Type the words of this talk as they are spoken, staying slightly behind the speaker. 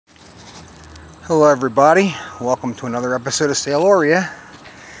Hello everybody, welcome to another episode of Sailboat,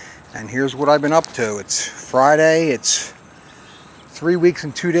 and here's what I've been up to. It's Friday, it's 3 weeks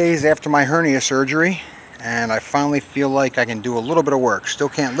and 2 days after my hernia surgery, and I finally feel like I can do a little bit of work. Still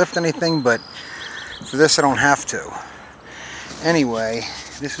can't lift anything, but for this I don't have to. Anyway,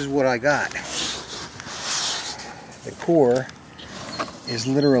 this is what I got. The core is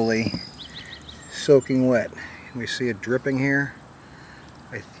literally soaking wet. Can we see it dripping here?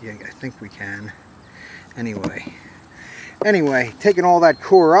 I think we can. Anyway, taking all that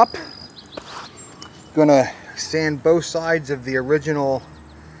core up, gonna sand both sides of the original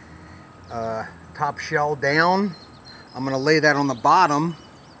top shell down. I'm gonna lay that on the bottom,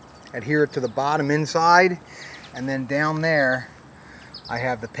 adhere it to the bottom inside, and then down there I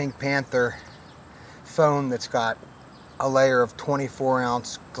have the Pink Panther foam that's got a layer of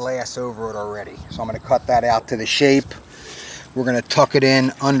 24-ounce glass over it already. So I'm gonna cut that out to the shape. We're going to tuck it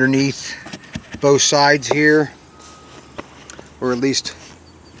in underneath both sides here, or at least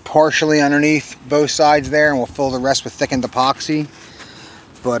partially underneath both sides there, and we'll fill the rest with thickened epoxy.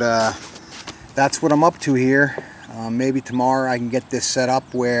 But that's what I'm up to here. Maybe tomorrow I can get this set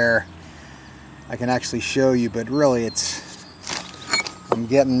up where I can actually show you, but really I'm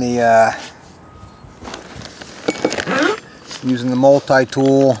getting the using the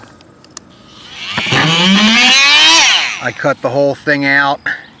multi-tool. I cut the whole thing out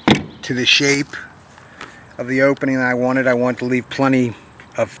to the shape of the opening that I wanted. I want to leave plenty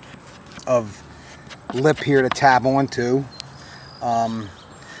of lip here to tab onto. But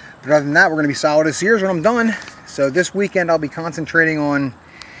other than that, we're going to be solid as here's when I'm done. So this weekend I'll be concentrating on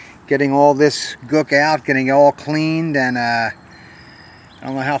getting all this gook out, getting it all cleaned, and I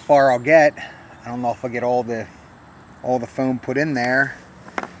don't know how far I'll get. I don't know if I'll get all the foam put in there,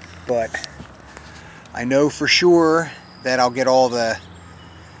 but I know for sure that I'll get all the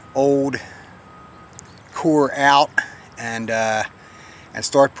old core out and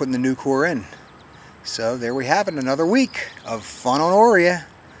start putting the new core in. So there we have it, another week of fun on Aurea.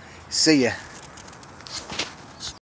 See ya.